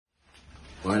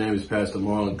My name is Pastor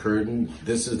Marlon Curtin.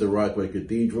 This is the Rockaway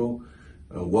Cathedral.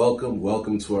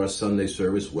 Welcome to our Sunday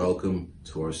service. Welcome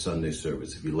to our Sunday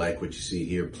service. If you like what you see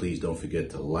here, please don't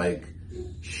forget to like,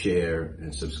 share,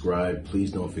 and subscribe.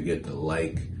 Please don't forget to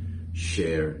like,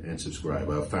 share, and subscribe.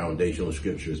 Our foundational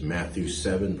scripture is Matthew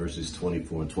 7, verses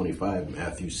 24 and 25.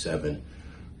 Matthew 7,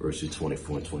 verses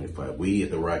 24 and 25. We at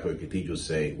the Rockaway Cathedral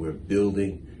say we're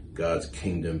building God's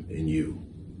kingdom in you.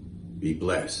 Be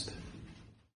blessed.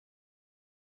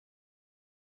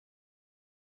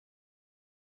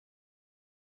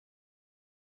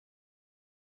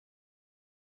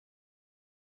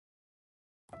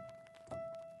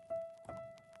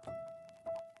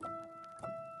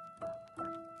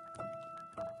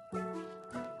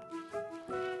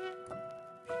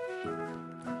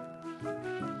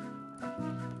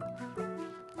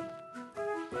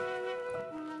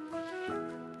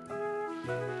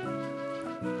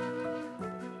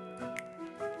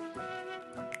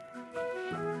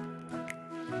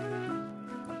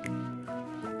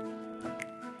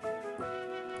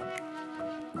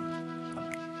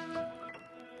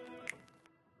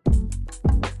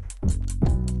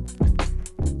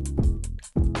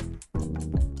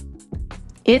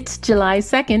 It's July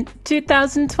 2nd,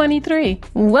 2023.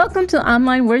 Welcome to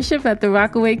online worship at the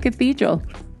Rockaway Cathedral.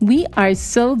 We are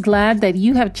so glad that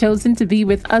you have chosen to be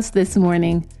with us this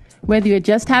morning. Whether you're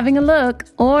just having a look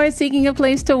or seeking a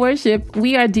place to worship,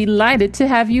 we are delighted to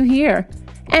have you here.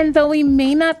 And though we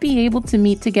may not be able to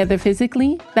meet together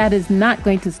physically, that is not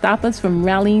going to stop us from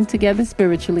rallying together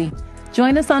spiritually.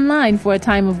 Join us online for a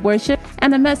time of worship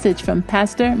and a message from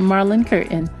Pastor Marlon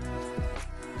Curtin.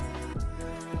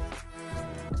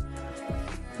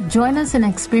 Join us in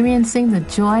experiencing the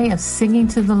joy of singing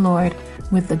to the Lord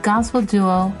with the gospel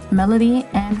duo Melody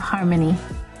and Harmony.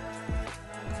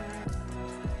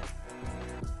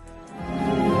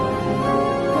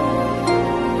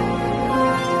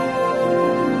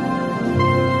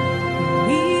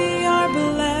 We are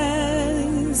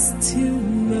blessed to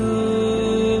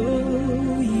know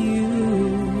you.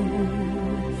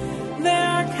 There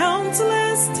are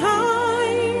countless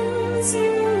times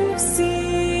you've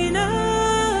seen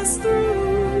us through.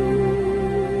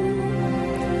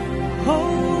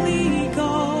 Holy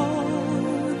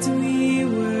God, we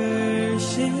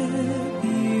worship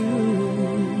you.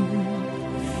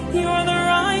 You're the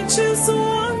righteous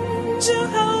one,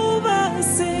 Jehovah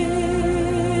Tsidkenu.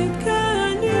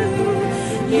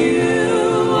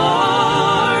 You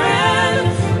are an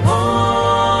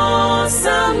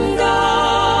awesome God.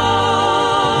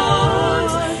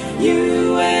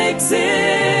 You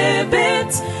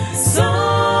exhibit so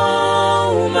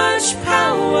much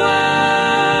power.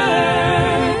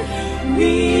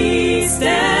 We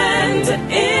stand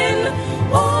in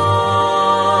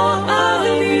awe of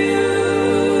you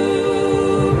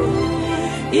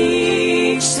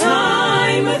each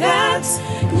time that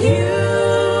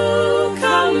you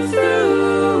come through.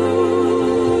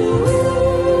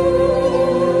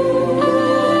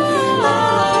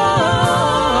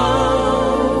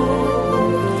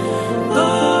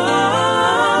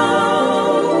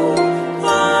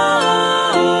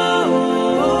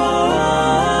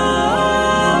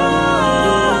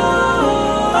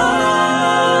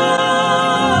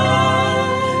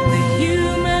 The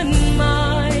human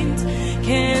mind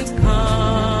can't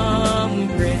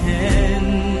comprehend.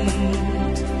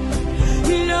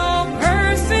 No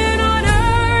person on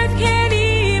earth can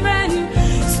even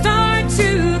start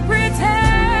to pretend.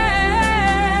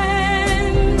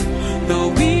 Though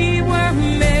we were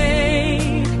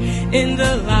made in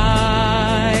the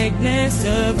likeness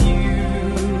of you,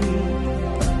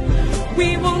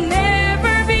 we will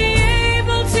never be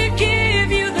able to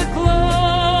give you the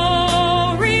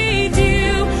glory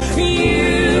due.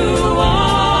 You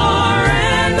are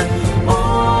an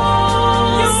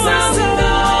awesome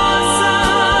God.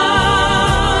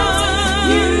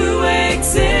 You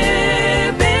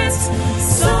exhibit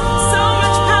so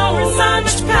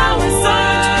much power,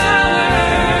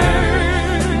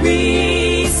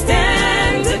 We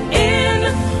stand in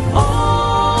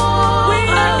awe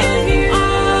of you.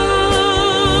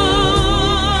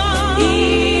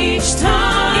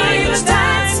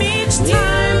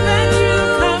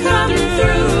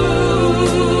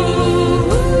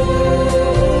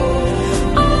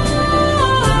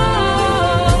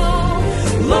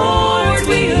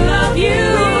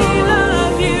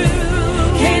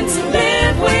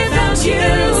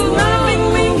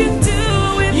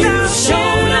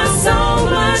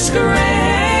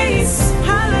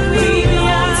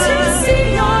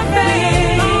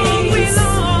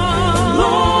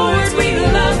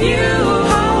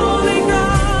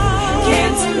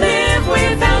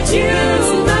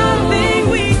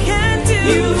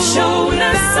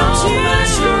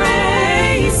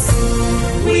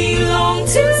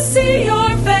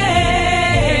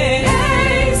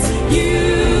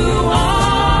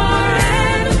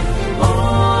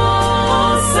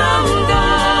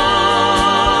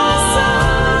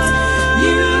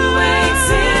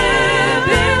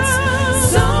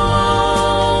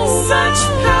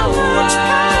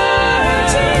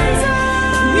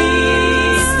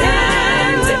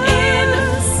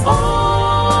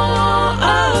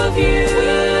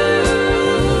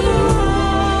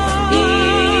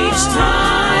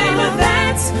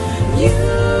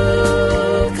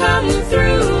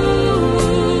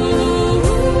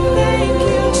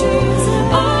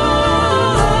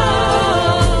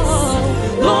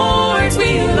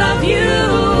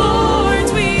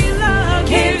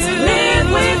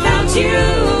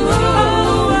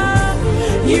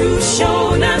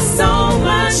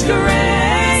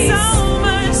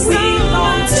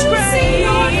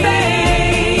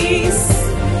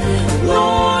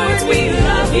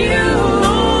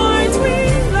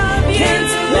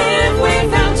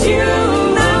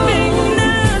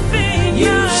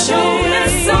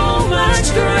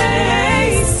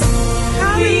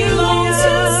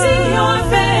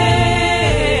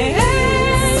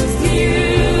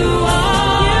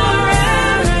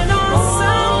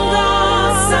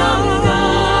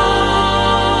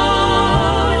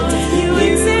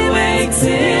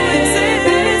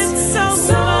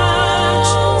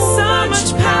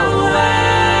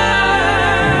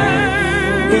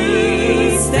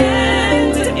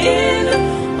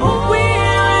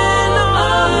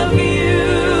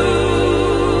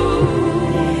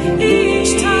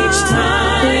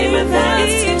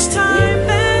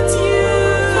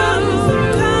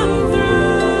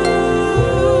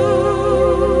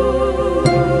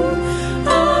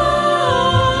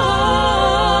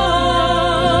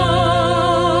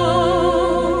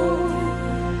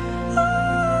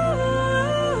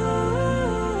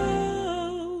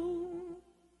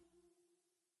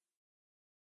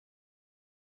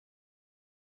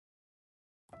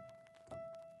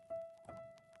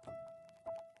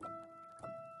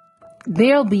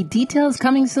 There'll be details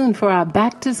coming soon for our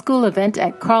back-to-school event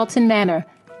at Carlton Manor.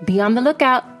 Be on the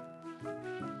lookout.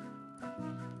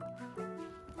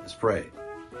 Let's pray.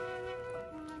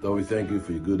 Lord, we thank you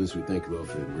for your goodness. We thank you, Lord,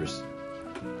 for your mercy.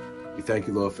 We thank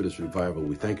you, Lord, for this revival.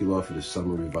 We thank you, Lord, for this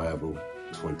summer revival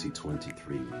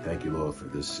 2023. We thank you, Lord, for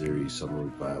this series, Summer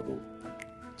Revival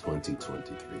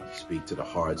 2023. Speak to the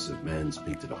hearts of men,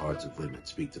 speak to the hearts of women,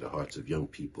 speak to the hearts of young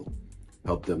people.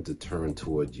 Help them to turn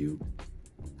toward you.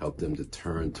 Help them to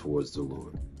turn towards the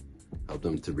Lord. Help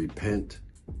them to repent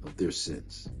of their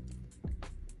sins.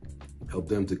 Help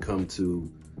them to come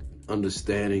to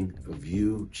understanding of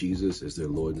you, Jesus, as their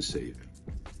Lord and Savior.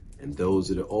 And those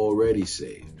that are already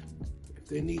saved, if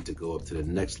they need to go up to the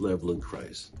next level in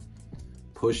Christ,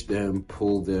 push them,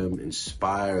 pull them,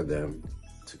 inspire them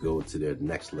to go to their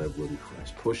next level in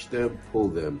Christ. Push them, pull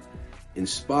them,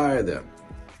 inspire them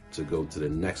to go to the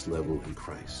next level in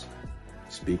Christ.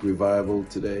 Speak revival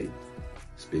today.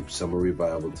 Speak summer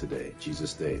revival today. In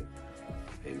Jesus' name,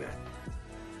 amen.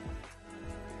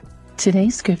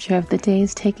 Today's scripture of the day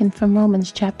is taken from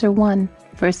Romans chapter 1,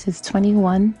 verses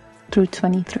 21 through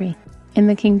 23 in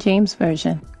the King James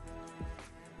Version.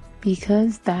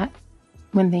 Because that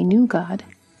when they knew God,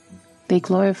 they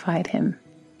glorified him,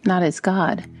 not as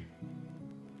God,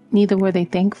 neither were they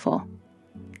thankful,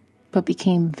 but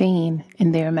became vain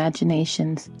in their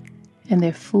imaginations, and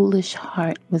their foolish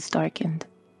heart was darkened.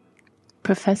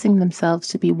 Professing themselves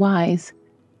to be wise,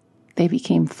 they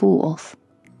became fools,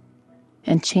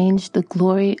 and changed the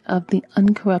glory of the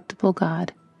uncorruptible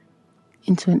God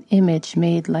into an image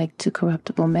made like to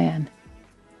corruptible man,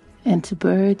 and to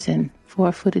birds and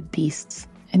four-footed beasts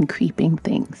and creeping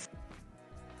things.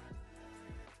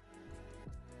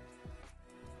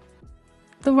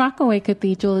 The Rockaway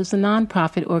Cathedral is a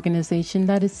nonprofit organization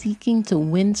that is seeking to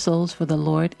win souls for the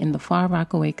Lord in the Far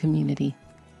Rockaway community.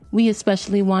 We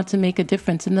especially want to make a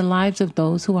difference in the lives of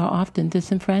those who are often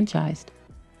disenfranchised.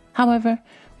 However,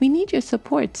 we need your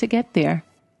support to get there.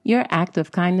 Your act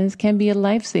of kindness can be a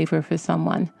lifesaver for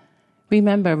someone.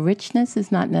 Remember, richness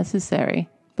is not necessary,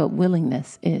 but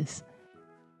willingness is.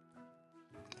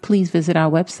 Please visit our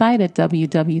website at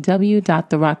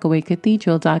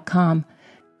www.therockawaycathedral.com.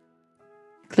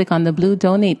 Click on the blue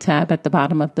Donate tab at the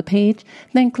bottom of the page,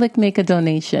 then click Make a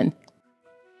Donation.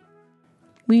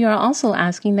 We are also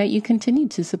asking that you continue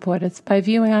to support us by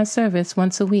viewing our service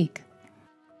once a week.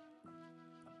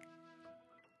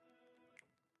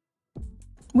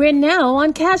 We're now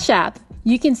on Cash App.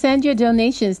 You can send your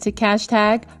donations to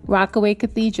 # Rockaway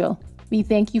Cathedral. We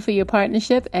thank you for your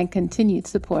partnership and continued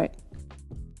support.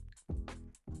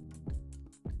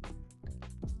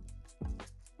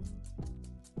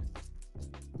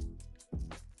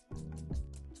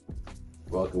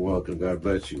 Welcome. God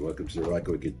bless you. Welcome to the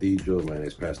Rockaway Cathedral. My name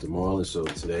is Pastor Marlon. So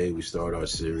today we start our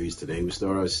series.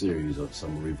 On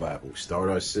Summer Revival. We start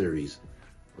our series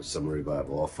on Summer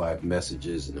Revival. All 5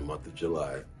 messages in the month of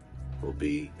July will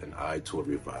be an eye toward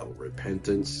revival.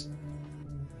 Repentance,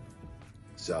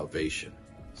 salvation.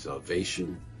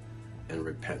 Salvation and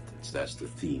repentance. That's the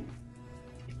theme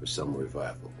for Summer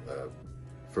Revival.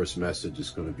 First message is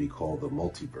going to be called the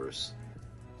Multiverse.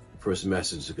 First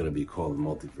message is going to be called the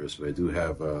Multiverse, but I do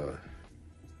have a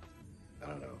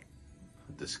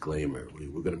disclaimer.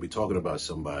 We're going to be talking about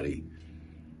somebody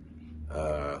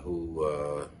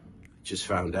who just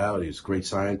found out he's a great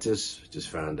scientist. Just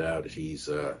found out that he's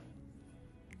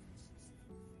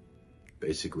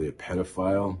basically a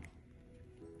pedophile.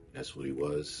 That's what he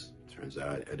was. Turns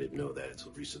out I didn't know that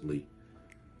until recently.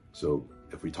 So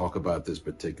if we talk about this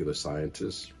particular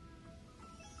scientist,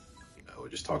 we're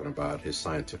just talking about his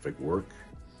scientific work.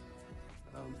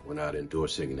 We're not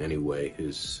endorsing in any way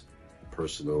his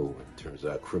personal, it turns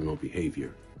out, criminal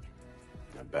behavior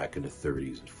back in the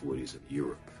 30s and 40s in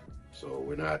Europe. So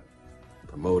we're not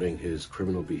promoting his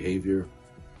criminal behavior.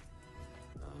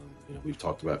 We've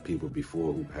talked about people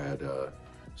before who had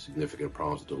significant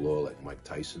problems with the law, like Mike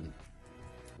Tyson.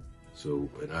 So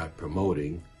we're not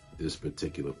promoting this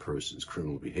particular person's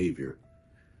criminal behavior.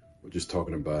 We're just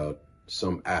talking about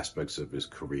some aspects of his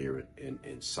career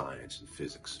in science and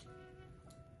physics.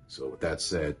 So with that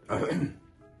said,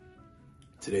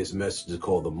 today's message is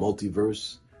called the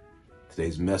Multiverse.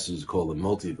 Today's message is called the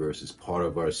Multiverse. It's part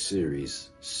of our series,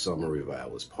 Summer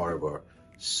Revival. It's part of our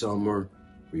Summer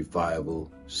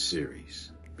Revival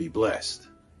series. Be blessed.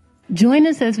 Join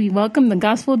us as we welcome the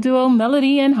gospel duo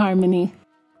Melody and Harmony.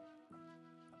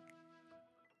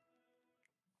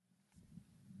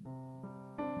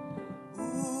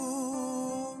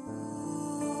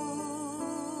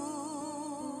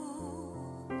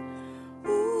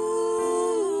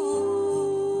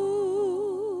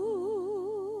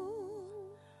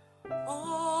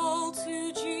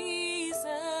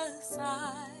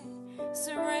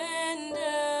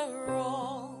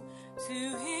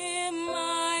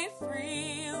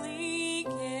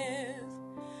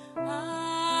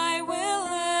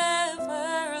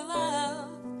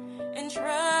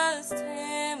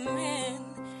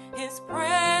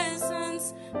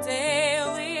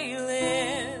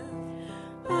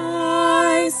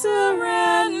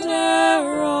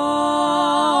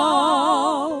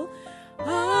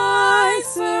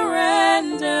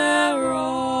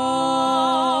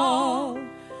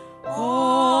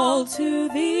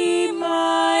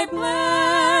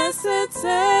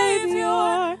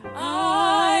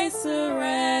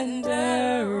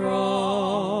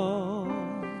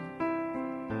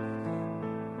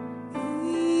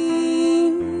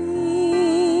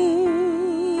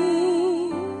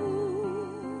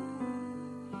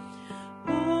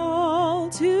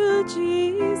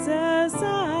 Jesus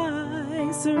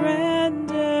I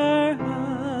surrender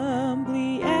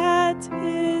humbly at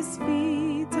his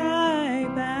feet I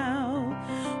bow.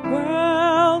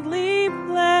 Worldly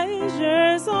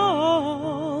pleasures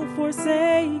all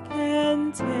forsake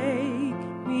and take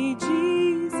me,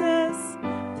 Jesus,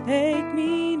 take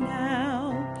me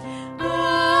now.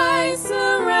 I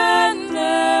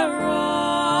surrender all.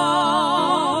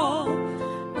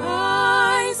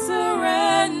 I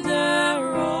surrender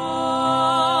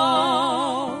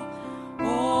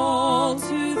all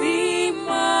to thee,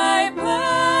 my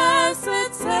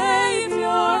blessed Savior.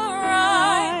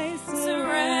 I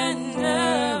surrender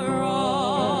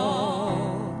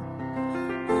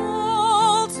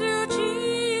all to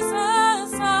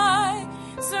Jesus. I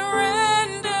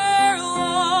surrender,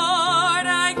 Lord.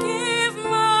 I give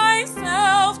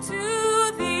myself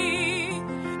to thee.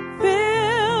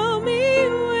 Fill me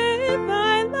with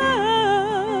thy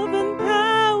love and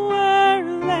power.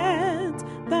 Let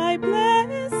thy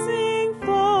blessing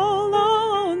fall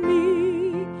on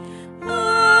me.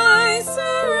 I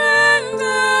surrender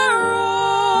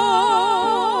all.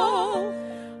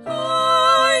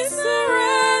 I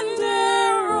surrender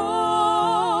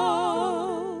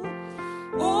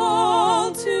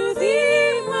all to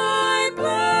thee, my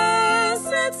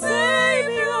blessed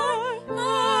Savior.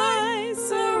 I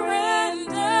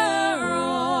surrender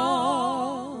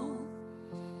all.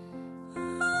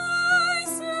 I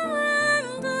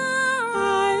surrender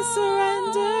all.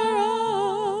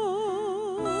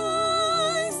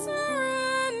 I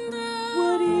surrender.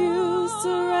 Would you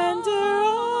surrender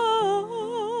all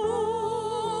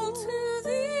to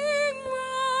thee,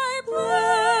 my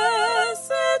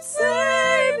blessed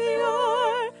Savior?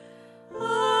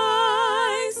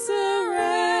 I surrender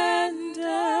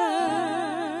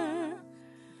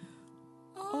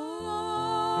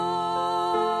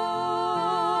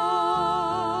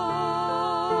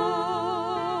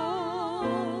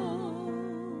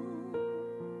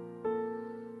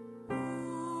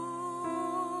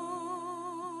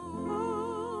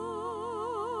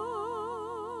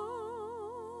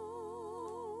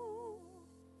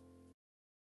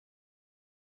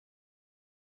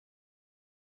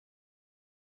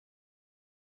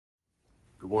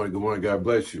Good morning, God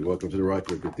bless you. Welcome to the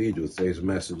Rockford Cathedral. Today's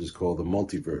message is called the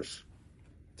Multiverse.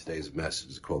 Today's message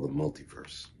is called the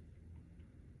Multiverse.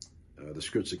 The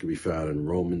scripture can be found in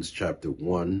Romans chapter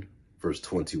 1, verse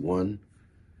 21.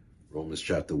 Romans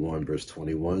chapter 1, verse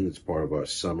 21. It's part of our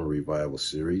summer revival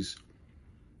series.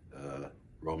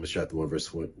 Romans chapter 1,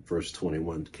 verse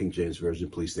 21, King James Version.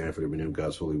 Please stand for the reading of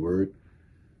God's holy word.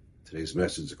 Today's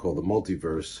message is called the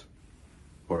Multiverse,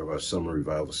 part of our summer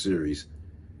revival series.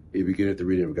 We begin at the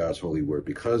reading of God's holy word.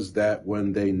 Because that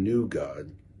when they knew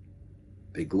God,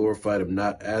 they glorified him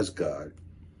not as God,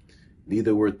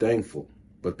 neither were thankful,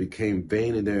 but became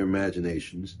vain in their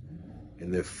imaginations,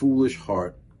 and their foolish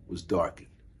heart was darkened.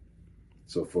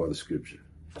 So far the scripture.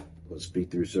 Lord,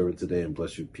 speak through your servant today and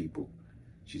bless your people.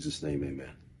 In Jesus' name,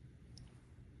 amen.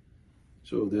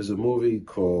 So there's a movie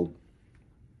called,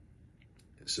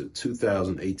 it's a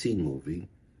 2018 movie,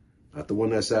 not the one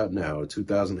that's out now, a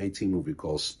 2018 movie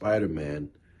called Spider-Man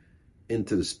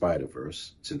Into the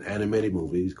Spider-Verse. It's an animated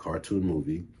movie, cartoon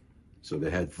movie. So they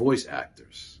had voice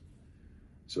actors.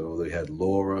 So they had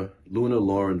Luna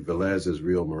Lauren Velez as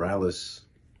Rio Morales,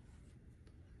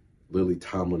 Lily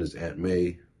Tomlin as Aunt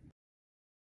May,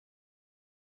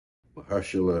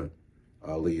 Mahershala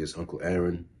Ali as Uncle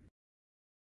Aaron,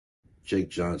 Jake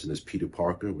Johnson as Peter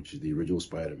Parker, which is the original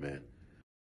Spider-Man,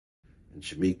 and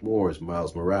Shameik Moore as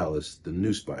Miles Morales, the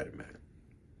new Spider-Man.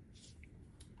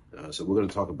 So we're going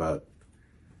to talk about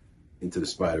Into the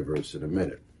Spider-Verse in a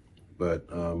minute. But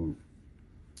I want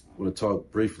to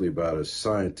talk briefly about a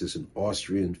scientist, an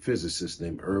Austrian physicist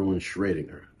named Erwin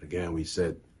Schrödinger. Again, we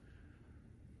said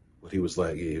what he was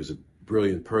like. He was a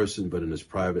brilliant person, but in his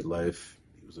private life,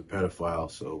 he was a pedophile.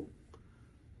 So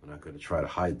we're not going to try to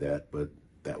hide that, but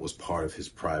that was part of his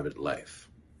private life.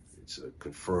 It's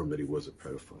confirmed that he was a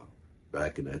pedophile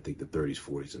back in, I think, the 30s,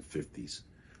 40s, and 50s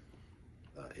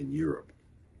in Europe.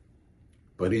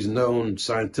 But he's known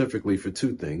scientifically for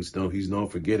two things. He's known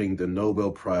for getting the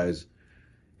Nobel Prize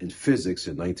in physics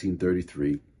in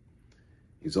 1933.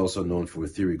 He's also known for a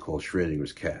theory called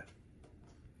Schrödinger's cat.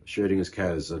 Schrödinger's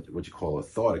cat is what you call a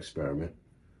thought experiment.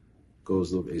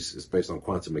 It's based on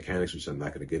quantum mechanics, which I'm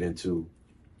not going to get into.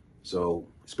 So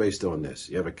it's based on this.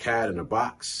 You have a cat in a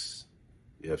box.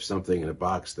 You have something in a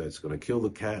box that's going to kill the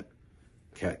cat.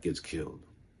 Cat gets killed.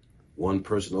 One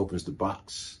person opens the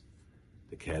box.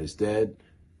 The cat is dead.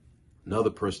 Another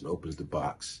person opens the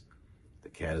box. The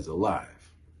cat is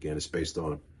alive. Again, it's based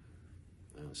on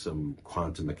some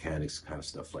quantum mechanics kind of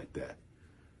stuff like that.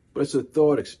 But it's a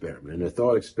thought experiment, and a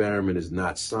thought experiment is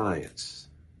not science,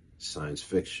 it's science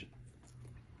fiction.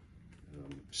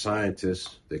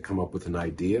 Scientists, they come up with an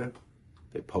idea,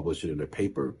 they publish it in a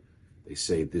paper, they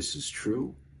say this is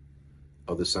true.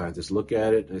 Other scientists look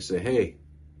at it and they say, hey,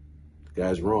 the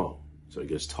guy's wrong, so it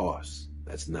gets tossed.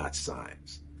 That's not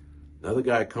science. Another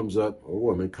guy comes up, or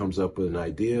woman comes up with an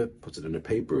idea, puts it in a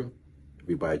paper,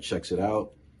 everybody checks it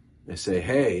out, they say,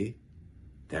 hey,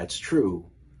 that's true.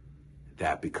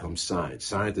 That becomes science.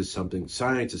 Science is something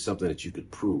that you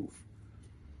could prove.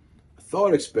 A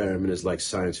thought experiment is like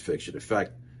science fiction. In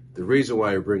fact, the reason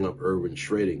why I bring up Erwin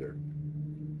Schrödinger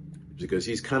is because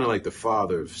he's kind of like the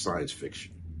father of science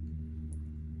fiction.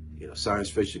 You know, science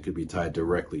fiction could be tied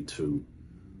directly to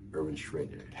Erwin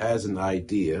Schrödinger. It has an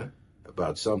idea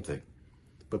about something,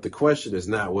 but the question is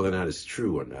not whether or not it's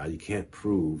true or not. You can't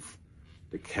prove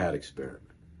the cat experiment,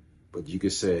 but you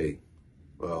could say,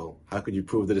 well, how could you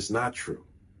prove that it's not true?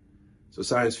 So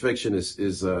science fiction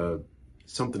is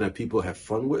something that people have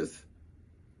fun with,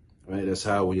 right? That's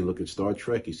how when you look at Star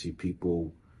Trek, you see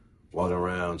people walking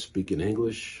around speaking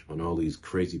English on all these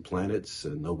crazy planets,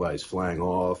 and nobody's flying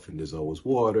off, and there's always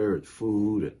water and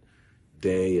food and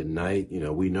day and night. You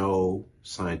know, we know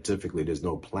scientifically there's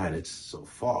no planets so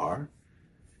far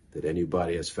that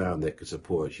anybody has found that could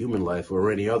support human life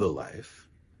or any other life.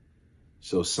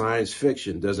 So science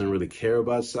fiction doesn't really care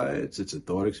about science. It's a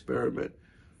thought experiment.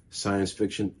 Science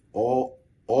fiction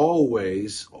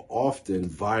always, often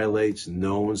violates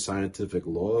known scientific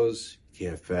laws. You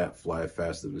can't fly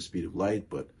faster than the speed of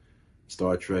light, but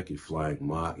Star Trek, you're flying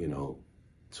Mach,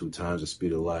 2 times the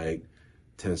speed of light,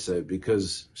 10 seconds,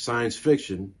 because science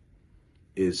fiction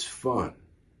is fun.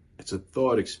 It's a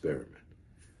thought experiment.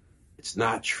 It's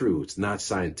not true. It's not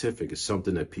scientific. It's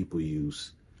something that people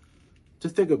use to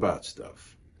think about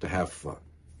stuff, to have fun,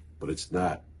 but it's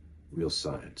not real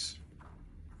science.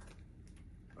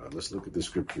 Let's look at the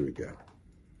scripture again.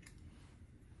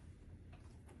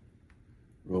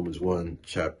 Romans 1,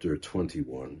 chapter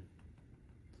 21.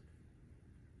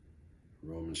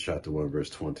 Romans chapter 1,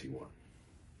 verse 21.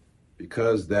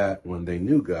 Because that when they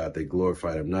knew God, they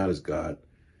glorified him not as God,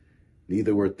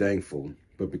 neither were thankful,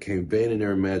 but became vain in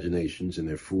their imaginations, and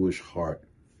their foolish heart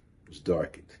was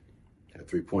darkened. I have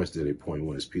 3 points there. Point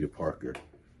 1 is Peter Parker.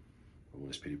 One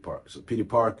is Peter Parker. So Peter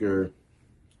Parker,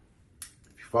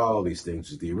 if you follow these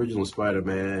things, is the original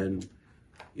Spider-Man,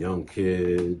 young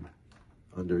kid,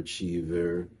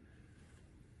 underachiever,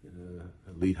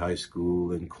 elite high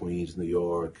school in Queens, New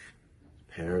York. His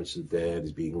parents are dead.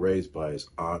 He's being raised by his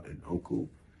aunt and uncle.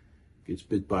 Gets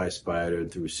bit by a spider, and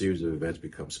through a series of events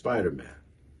becomes Spider-Man.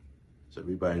 So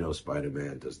everybody knows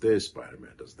Spider-Man does this,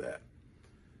 Spider-Man does that.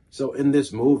 So in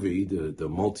this movie, the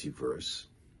Multiverse,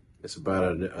 it's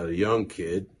about a young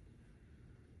kid,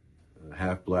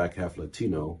 half black, half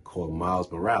Latino, called Miles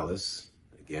Morales.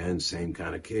 Again, same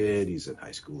kind of kid. He's in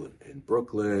high school in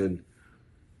Brooklyn.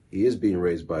 He is being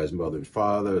raised by his mother and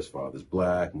father. His father's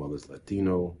black, mother's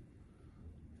Latino.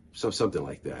 Something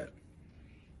like that.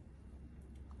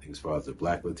 I think his father's a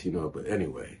black Latino, but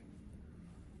anyway,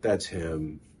 that's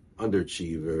him.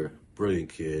 Underachiever, brilliant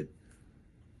kid.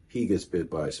 He gets bit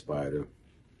by a spider.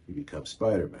 He becomes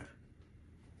Spider-Man.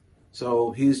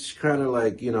 So he's kind of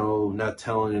like, not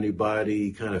telling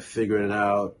anybody, kind of figuring it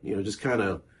out, just kind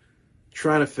of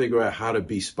trying to figure out how to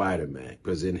be Spider-Man.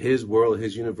 Because in his world,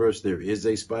 his universe, there is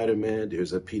a Spider-Man.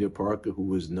 There's a Peter Parker who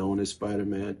was known as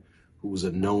Spider-Man, who was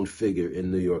a known figure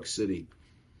in New York City.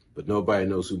 But nobody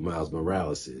knows who Miles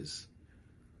Morales is.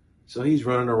 So he's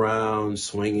running around,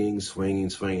 swinging.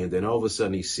 Then all of a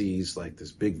sudden he sees like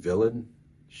this big villain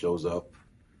shows up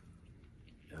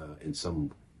in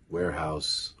some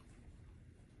warehouse.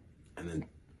 And then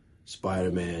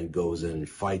Spider-Man goes in and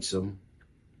fights him,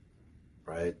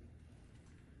 right?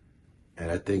 And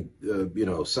I think,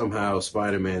 somehow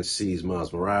Spider-Man sees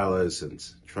Miles Morales and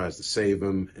tries to save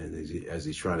him. And as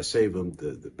he's trying to save him,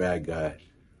 the bad guy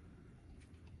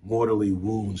mortally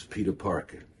wounds Peter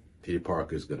Parker. Peter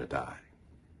Parker's going to die.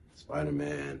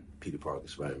 Spider-Man, Peter Parker,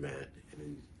 Spider-Man, and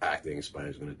he's acting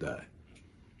Spider's going to die.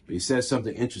 But he says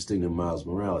something interesting to Miles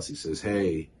Morales. He says,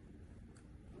 hey,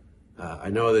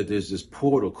 I know that there's this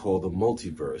portal called the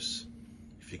Multiverse.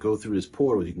 If you go through this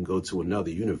portal, you can go to another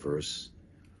universe,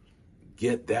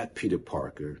 get that Peter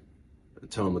Parker, and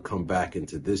tell him to come back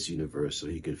into this universe so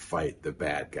he can fight the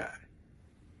bad guy.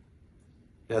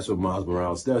 That's what Miles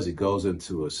Morales does. He goes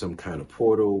into some kind of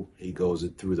portal. He goes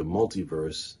through the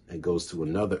multiverse and goes to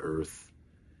another Earth,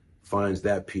 finds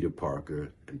that Peter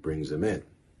Parker, and brings him in.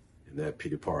 And that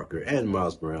Peter Parker and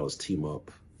Miles Morales team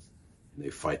up, and they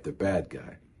fight the bad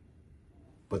guy.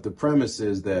 But the premise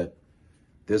is that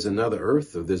there's another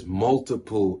Earth, or there's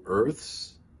multiple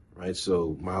Earths, right?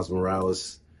 So Miles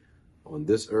Morales on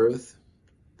this Earth,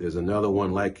 there's another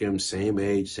one like him, same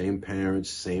age, same parents,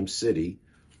 same city,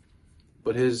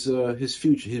 but his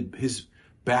future, his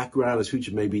background, his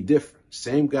future may be different.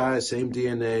 Same guy, same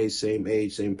DNA, same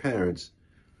age, same parents,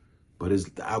 but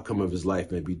the outcome of his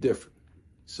life may be different.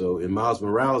 So in Miles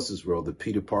Morales' world, the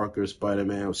Peter Parker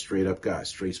Spider-Man was straight up guy,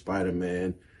 straight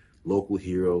Spider-Man, local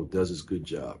hero, does his good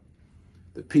job.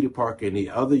 The Peter Parker in the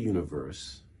other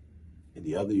universe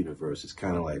is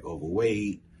kind of like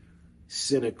overweight,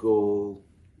 cynical,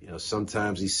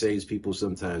 sometimes he saves people,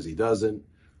 sometimes he doesn't.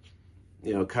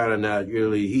 Kind of not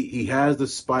really, he has the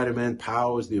Spider-Man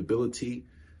powers, the ability,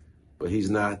 but he's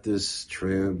not this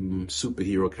trim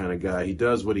superhero kind of guy. He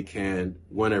does what he can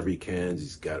whenever he can.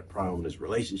 He's got a problem in his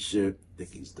relationship. I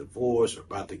think he's divorced or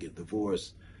about to get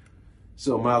divorced.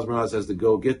 So Miles Morales has to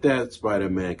go get that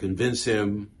Spider-Man, convince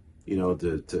him,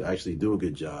 to actually do a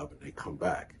good job, and they come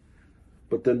back.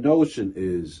 But the notion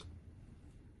is,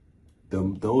 the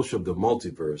notion of the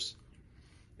multiverse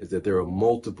is that there are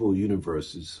multiple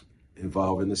universes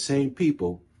involving the same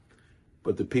people,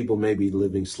 but the people may be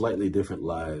living slightly different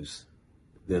lives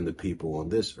than the people on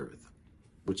this earth,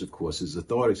 which of course is a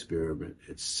thought experiment.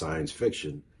 It's science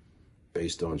fiction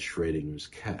based on Schrodinger's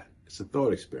cat. It's a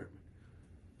thought experiment.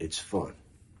 It's fun.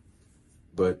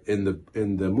 But in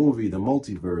the movie, The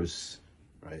Multiverse,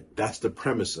 right, that's the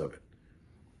premise of it.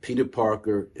 Peter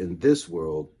Parker in this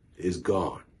world is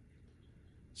gone.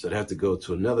 So they have to go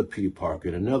to another Peter Parker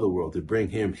in another world to bring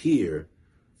him here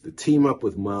to team up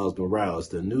with Miles Morales,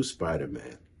 the new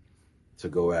Spider-Man, to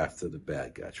go after the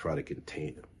bad guy, try to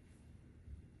contain him.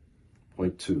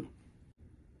 Point 2,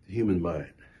 the human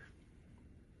mind.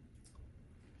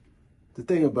 The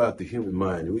thing about the human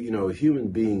mind, human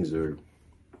beings are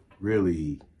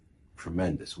really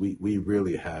tremendous. We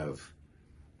really have,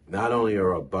 not only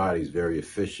are our bodies very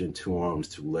efficient, 2 arms,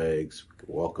 2 legs, we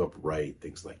can walk upright,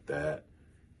 things like that,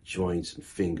 joints and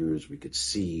fingers, we could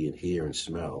see and hear and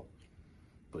smell,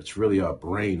 but it's really our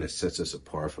brain that sets us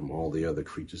apart from all the other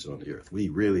creatures on the earth. We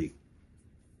really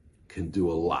can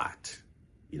do a lot.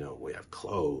 We have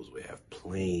clothes, we have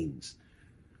planes,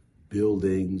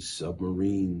 buildings,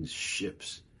 submarines,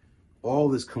 ships. All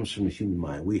this comes from the human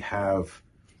mind. We have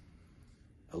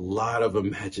a lot of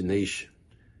imagination.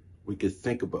 We could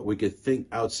think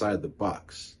outside the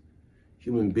box.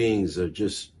 Human beings are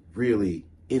just really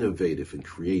innovative and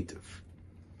creative.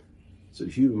 So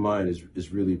the human mind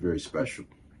is really very special.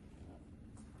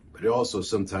 But it also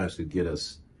sometimes could get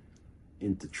us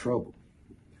into trouble.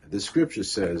 The scripture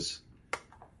says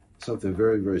something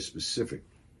very, very specific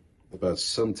about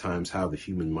sometimes how the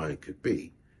human mind could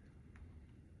be.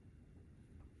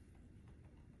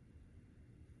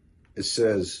 It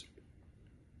says,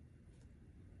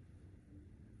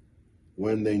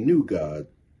 when they knew God,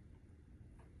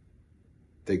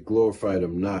 they glorified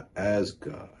him not as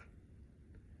God,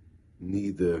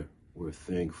 neither were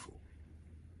thankful.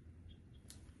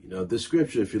 This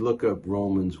scripture, if you look up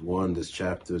Romans 1, this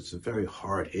chapter, it's a very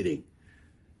hard-hitting,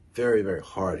 very, very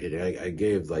hard-hitting. I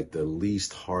gave the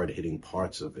least hard-hitting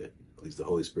parts of it. At least the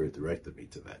Holy Spirit directed me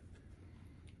to that.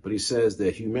 But he says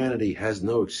that humanity has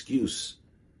no excuse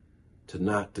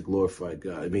not to glorify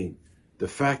God. I mean, the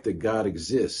fact that God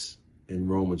exists in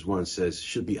Romans 1 says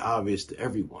should be obvious to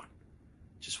everyone.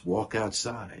 Just walk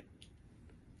outside,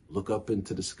 look up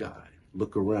into the sky,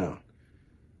 look around.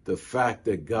 The fact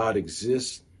that God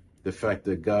exists, the fact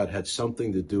that God had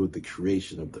something to do with the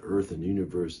creation of the earth and the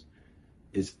universe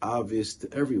is obvious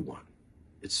to everyone.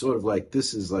 It's sort of like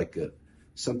this is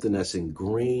something that's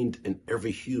ingrained in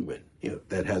every human,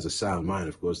 that has a sound mind.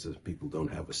 Of course, the people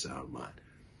don't have a sound mind.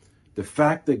 The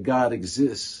fact that God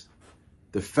exists,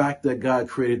 the fact that God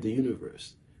created the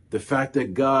universe, the fact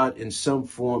that God in some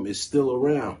form is still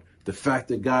around, the fact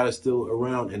that God is still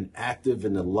around and active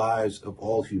in the lives of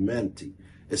all humanity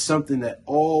is something that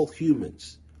all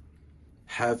humans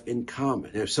have in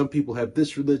common. And some people have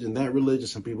this religion, that religion,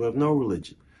 some people have no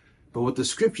religion. But what the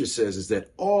scripture says is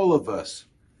that all of us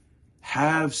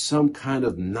have some kind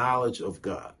of knowledge of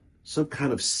God, some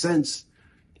kind of sense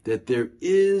that there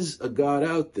is a God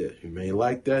out there. You may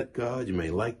like that God, you may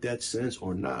like that sense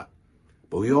or not,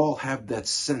 but we all have that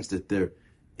sense that there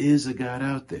is a God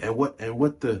out there. And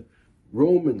what the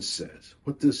Romans says,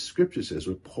 what the scripture says,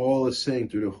 what Paul is saying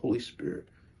through the Holy Spirit,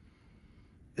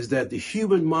 is that the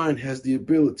human mind has the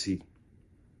ability,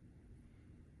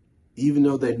 even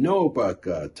though they know about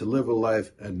God, to live a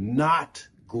life and not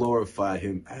glorify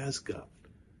him as God.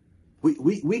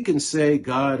 We can say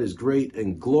God is great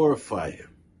and glorify him.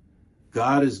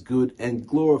 God is good and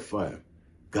glorify him.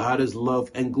 God is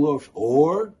love and glorified.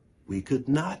 Or we could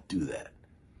not do that.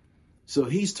 So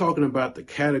he's talking about the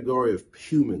category of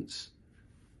humans,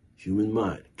 human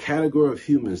mind, category of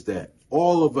humans that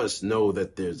all of us know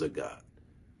that there's a God.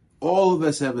 All of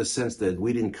us have a sense that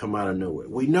we didn't come out of nowhere.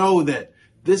 We know that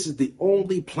this is the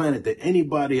only planet that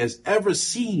anybody has ever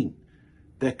seen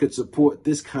that could support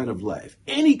this kind of life.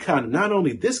 Any kind of, not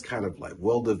only this kind of life,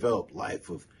 well-developed life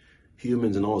of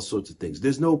humans and all sorts of things.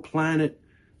 There's no planet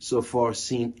so far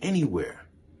seen anywhere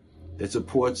that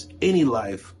supports any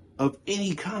life of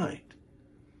any kind.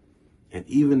 And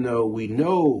even though we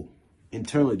know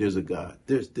internally there's a God,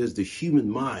 there's the human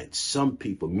mind. Some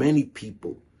people, many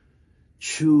people,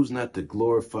 choose not to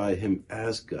glorify him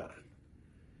as God.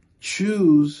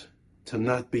 Choose to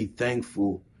not be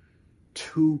thankful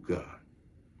to God.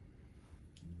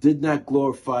 Did not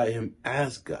glorify him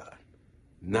as God.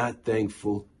 Not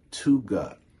thankful to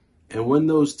God. And when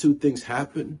those two things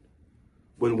happen,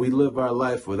 when we live our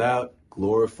life without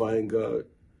glorifying God,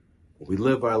 we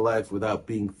live our life without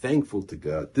being thankful to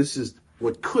God, this is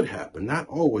what could happen. Not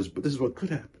always, but this is what could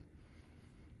happen.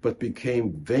 But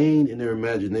became vain in their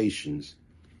imaginations,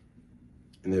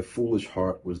 and their foolish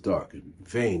heart was darkened.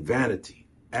 Vain, vanity,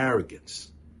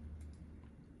 arrogance.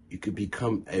 You could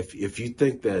become, if you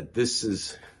think that this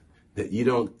is, that you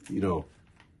don't,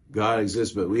 God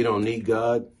exists, but we don't need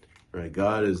God, right?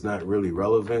 God is not really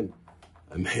relevant.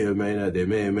 There may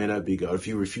or may not be God. If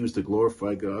you refuse to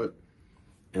glorify God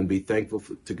and be thankful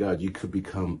to God, you could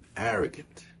become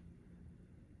arrogant.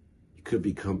 You could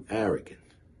become arrogant.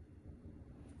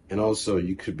 And also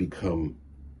you could become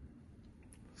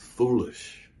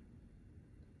foolish,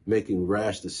 making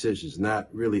rash decisions, not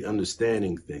really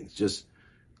understanding things, just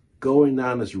going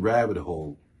down this rabbit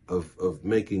hole of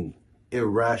making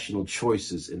irrational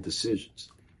choices and decisions.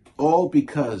 All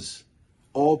because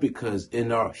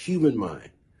in our human mind,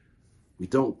 we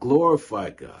don't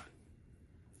glorify God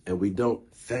and we don't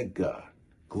thank God.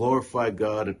 Glorify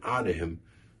God and honor him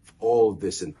for all of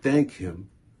this and thank him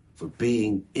for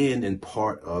being in and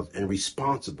part of and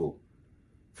responsible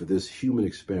for this human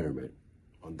experiment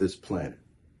on this planet.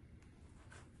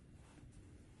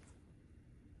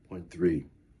 Point 3,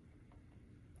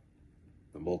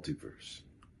 the multiverse.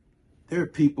 There are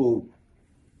people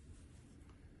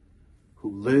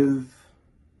who live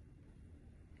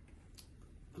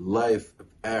a life of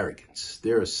arrogance.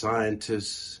 There are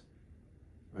scientists,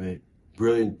 right?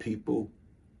 Brilliant people,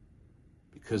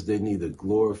 because they neither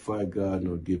glorify God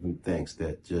nor give him thanks,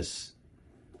 that just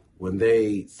when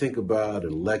they think about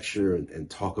and lecture and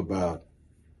talk about,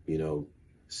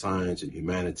 science and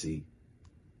humanity,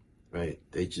 right?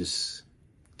 They just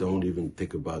don't even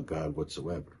think about God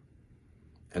whatsoever.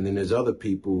 And then there's other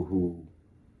people who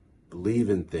believe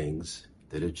in things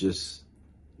that are just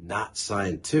not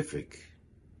scientific,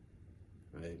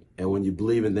 right? And when you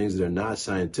believe in things that are not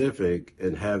scientific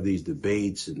and have these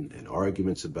debates and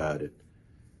arguments about it,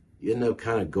 you end up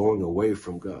kind of going away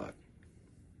from God.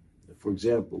 For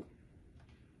example,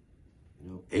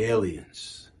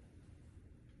 aliens.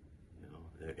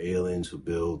 There are aliens who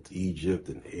built Egypt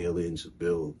and aliens who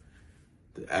built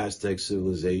the Aztec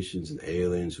civilizations and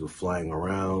aliens who are flying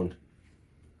around.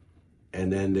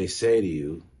 And then they say to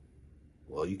you,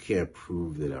 well, you can't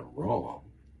prove that I'm wrong.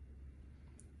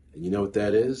 And you know what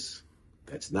that is?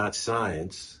 That's not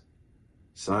science.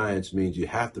 Science means you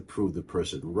have to prove the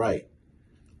person right.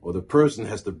 Or the person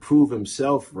has to prove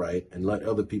himself right and let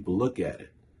other people look at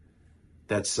it.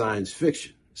 That's science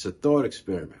fiction. It's a thought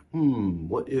experiment.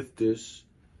 What if this?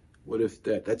 What if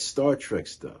that? That's Star Trek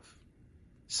stuff.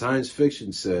 Science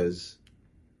fiction says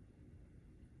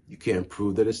you can't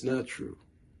prove that it's not true.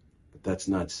 But that's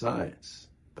not science.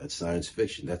 That's science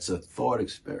fiction. That's a thought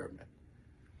experiment.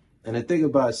 And the thing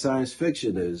about science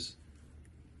fiction is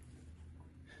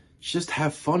just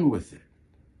have fun with it.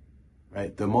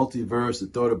 Right? The multiverse, the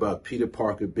thought about Peter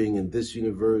Parker being in this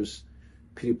universe,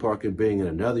 Peter Parker being in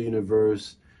another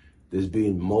universe, there's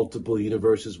being multiple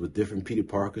universes with different Peter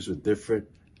Parkers with different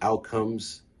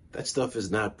outcomes. That stuff is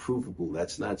not provable.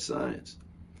 That's not science.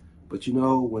 But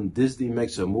when Disney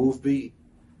makes a movie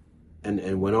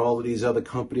and when all of these other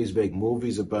companies make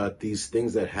movies about these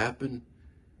things that happen,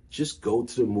 just go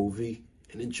to the movie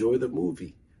and enjoy the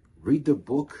movie. Read the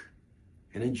book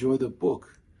and enjoy the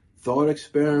book. Thought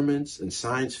experiments and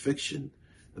science fiction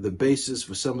are the basis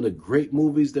for some of the great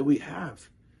movies that we have.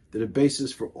 They're the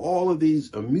basis for all of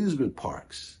these amusement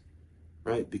parks,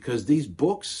 right? Because these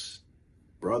books,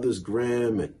 Brothers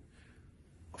Grimm and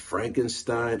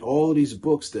Frankenstein, all of these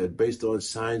books that are based on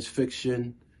science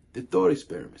fiction, they're thought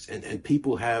experiments. And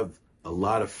people have a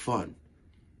lot of fun.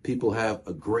 People have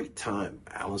a great time.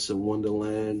 Alice in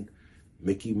Wonderland,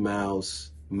 Mickey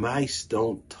Mouse, Mice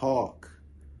don't talk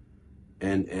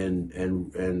and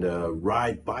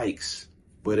ride bikes.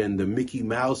 But in the Mickey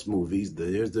Mouse movies,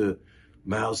 there's the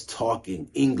mouse talking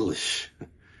English,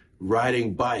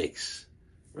 riding bikes,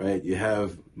 right? You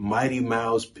have Mighty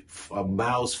Mouse, a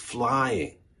mouse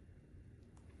flying.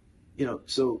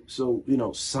 So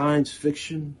science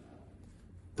fiction,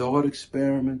 thought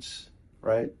experiments,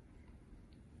 right,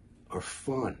 are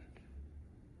fun.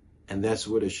 And that's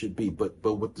what it should be. But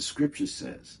what the scripture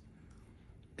says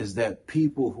is that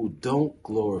people who don't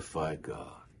glorify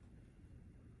God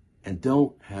and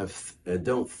don't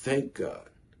thank God,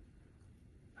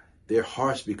 their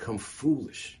hearts become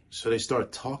foolish. So they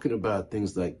start talking about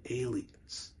things like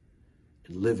aliens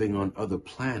and living on other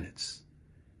planets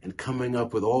and coming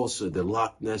up with also the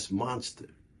Loch Ness Monster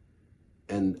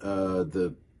and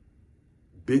the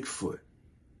Bigfoot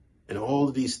and all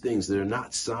of these things that are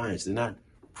not science. They're not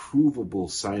provable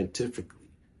scientifically.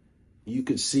 You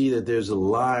could see that there's a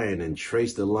lion and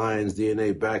trace the lion's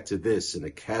DNA back to this and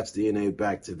the cat's DNA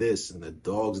back to this and the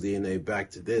dog's DNA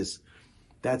back to this.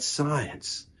 That's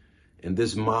science. And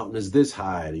this mountain is this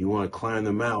high and you want to climb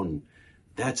the mountain.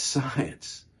 That's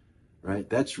science, right?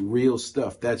 That's real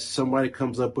stuff. That's somebody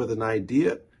comes up with an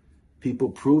idea. People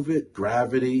prove it.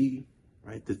 Gravity,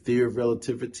 right? The theory of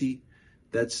relativity.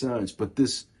 That's science. But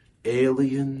this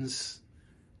aliens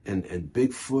and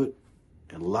Bigfoot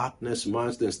and Loch Ness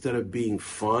Monster, instead of being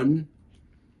fun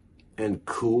and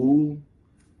cool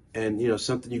and,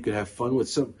 something you could have fun with,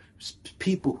 some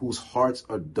people whose hearts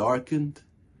are darkened,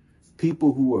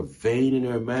 people who are vain in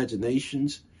their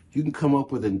imaginations, you can come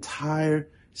up with entire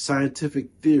scientific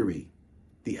theory,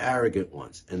 the arrogant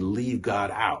ones, and leave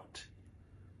God out.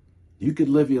 You could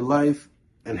live your life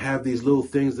and have these little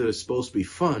things that are supposed to be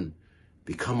fun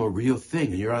become a real thing,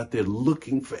 and you're out there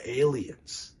looking for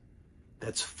aliens.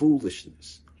 That's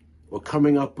foolishness. Or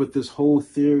coming up with this whole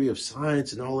theory of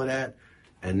science and all of that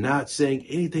and not saying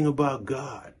anything about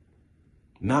God,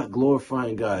 not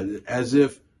glorifying God, as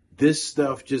if this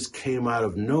stuff just came out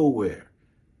of nowhere.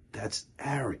 That's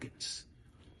arrogance.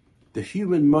 The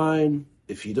human mind,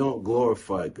 if you don't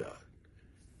glorify God,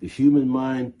 the human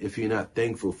mind, if you're not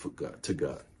thankful to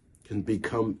God, can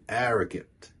become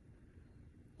arrogant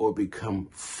or become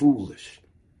foolish.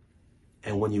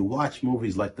 And when you watch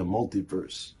movies like the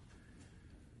Multiverse,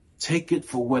 take it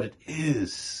for what it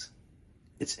is.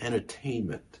 It's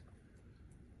entertainment.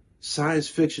 Science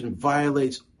fiction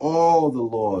violates all the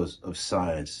laws of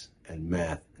science and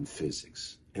math and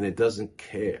physics, and it doesn't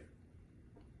care.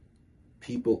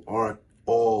 People aren't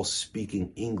all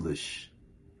speaking English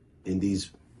in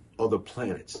these other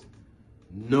planets.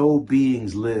 No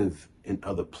beings live in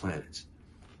other planets.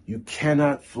 You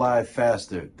cannot fly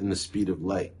faster than the speed of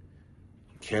light.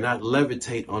 Cannot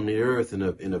levitate on the earth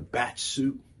in a bat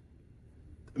suit.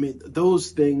 I mean, those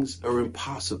things are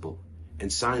impossible.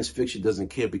 And science fiction doesn't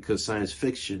care because science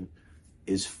fiction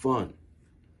is fun.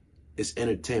 It's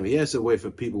entertainment. Yeah, it's a way for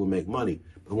people to make money.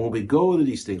 But when we go to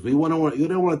these things, you don't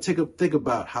want to think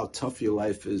about how tough your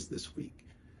life is this week.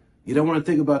 You don't want to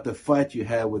think about the fight you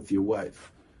had with your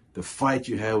wife, the fight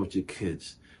you had with your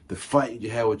kids, the fight you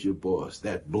had with your boss,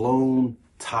 that blown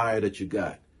tire that you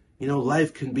got.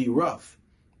 Life can be rough.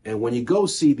 And when you go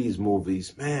see these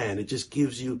movies, man, it just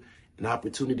gives you an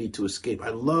opportunity to escape. I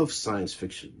love science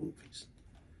fiction movies.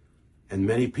 And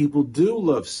many people do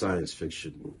love science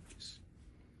fiction movies.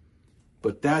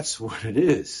 But that's what it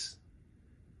is.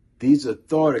 These are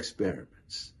thought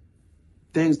experiments,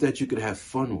 things that you could have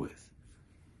fun with.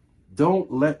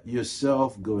 Don't let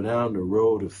yourself go down the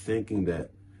road of thinking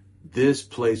that this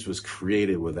place was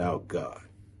created without God.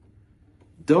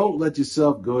 Don't let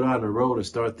yourself go down the road and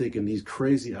start thinking these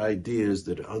crazy ideas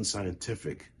that are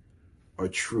unscientific are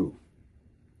true.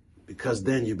 Because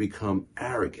then you become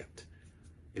arrogant.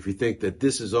 If you think that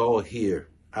this is all here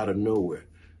out of nowhere,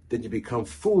 then you become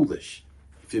foolish.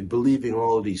 If you're believing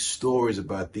all of these stories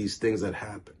about these things that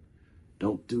happen,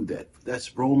 don't do that.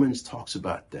 That's Romans talks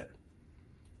about that.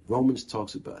 Romans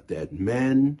talks about that.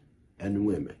 Men and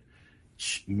women.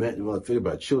 Think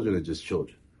about it, children are just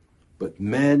children. But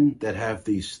men that have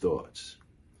these thoughts,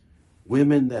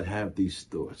 women that have these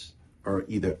thoughts are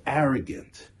either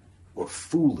arrogant or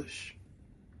foolish.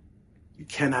 You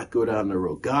cannot go down the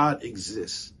road. God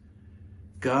exists.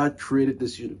 God created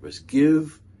this universe.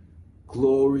 Give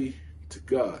glory to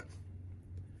God.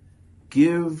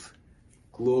 Give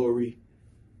glory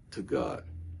to God.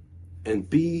 And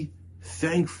be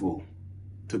thankful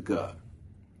to God.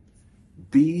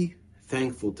 Be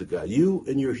thankful to God. You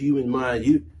and your human mind,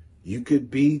 you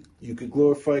could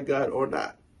glorify God or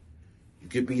not. You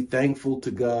could be thankful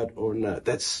to God or not.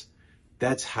 That's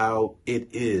how it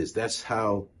is. That's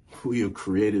how We are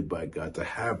created by God to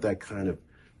have that kind of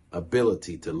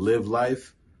ability to live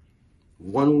life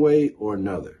one way or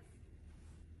another.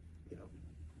 You know,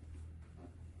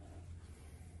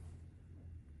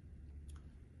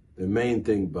 the main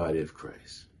thing, body of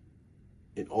Christ,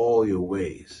 in all your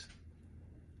ways,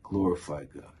 glorify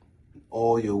God. In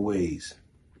all your ways,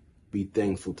 be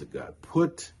thankful to God.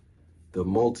 Put the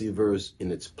multiverse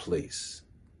in its place.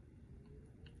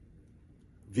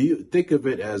 Think of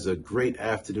it as a great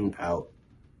afternoon out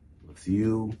with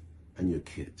you and your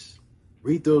kids.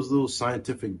 Read those little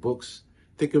scientific books.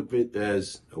 Think of it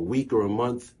as a week or a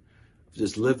month of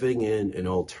just living in an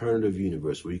alternative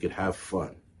universe where you could have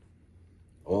fun.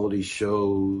 All of these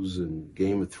shows and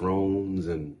Game of Thrones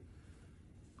and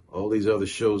all these other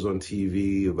shows on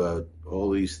TV about all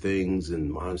these things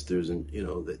and monsters, and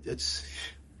it's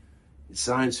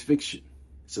science fiction.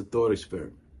 It's a thought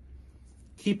experiment.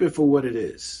 Keep it for what it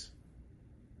is.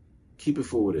 Keep it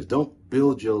for what it is. Don't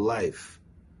build your life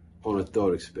on a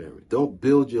thought experiment. Don't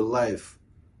build your life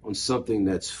on something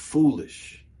that's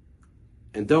foolish.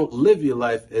 And don't live your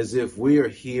life as if we are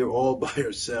here all by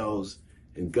ourselves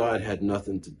and God had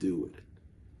nothing to do with it.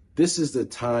 This is the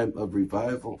time of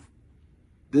revival.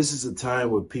 This is a time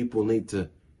where people need to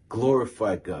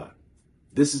glorify God.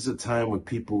 This is a time where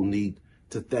people need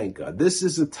to thank God. This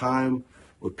is a time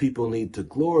where people need to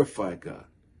glorify God.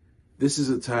 This is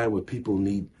a time where people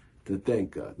need to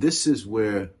thank God. This is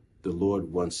where the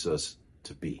Lord wants us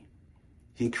to be.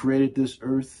 He created this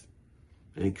earth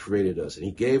and He created us, and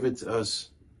He gave it to us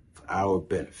for our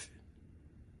benefit.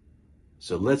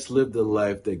 So let's live the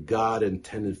life that God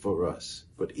intended for us.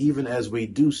 But even as we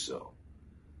do so,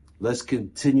 let's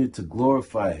continue to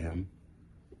glorify Him.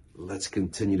 Let's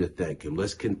continue to thank Him.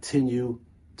 Let's continue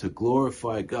to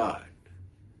glorify God.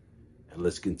 And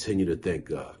let's continue to thank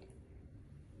God.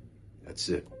 That's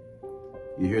it.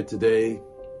 You're here today.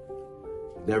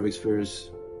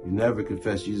 You've never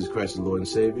confessed Jesus Christ as Lord and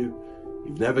Savior.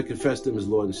 You've never confessed Him as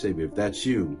Lord and Savior. If that's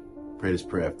you, pray this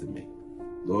prayer after me.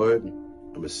 Lord,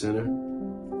 I'm a sinner.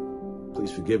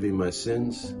 Please forgive me my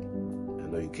sins. I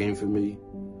know You came for me.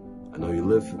 I know You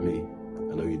lived for me.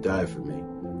 I know You died for me.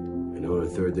 I know on the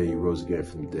third day You rose again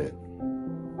from the dead.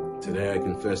 Today I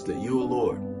confess that You are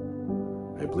Lord.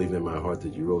 I believe in my heart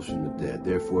that You rose from the dead.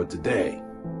 Therefore today,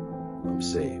 I'm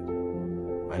saved.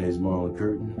 My name is Marlon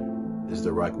Curtin. This is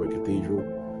the Rockaway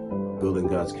Cathedral. Building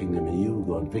God's kingdom in you.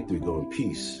 Go in victory, go in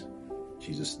peace. In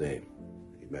Jesus' name,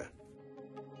 amen.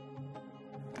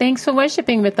 Thanks for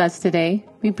worshiping with us today.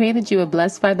 We pray that you are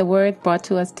blessed by the word brought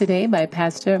to us today by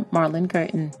Pastor Marlon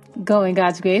Curtin. Go in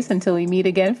God's grace until we meet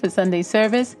again for Sunday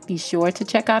service. Be sure to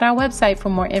check out our website for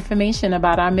more information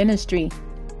about our ministry.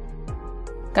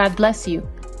 God bless you.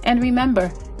 And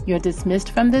remember, you're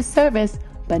dismissed from this service,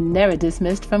 but never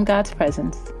dismissed from God's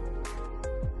presence.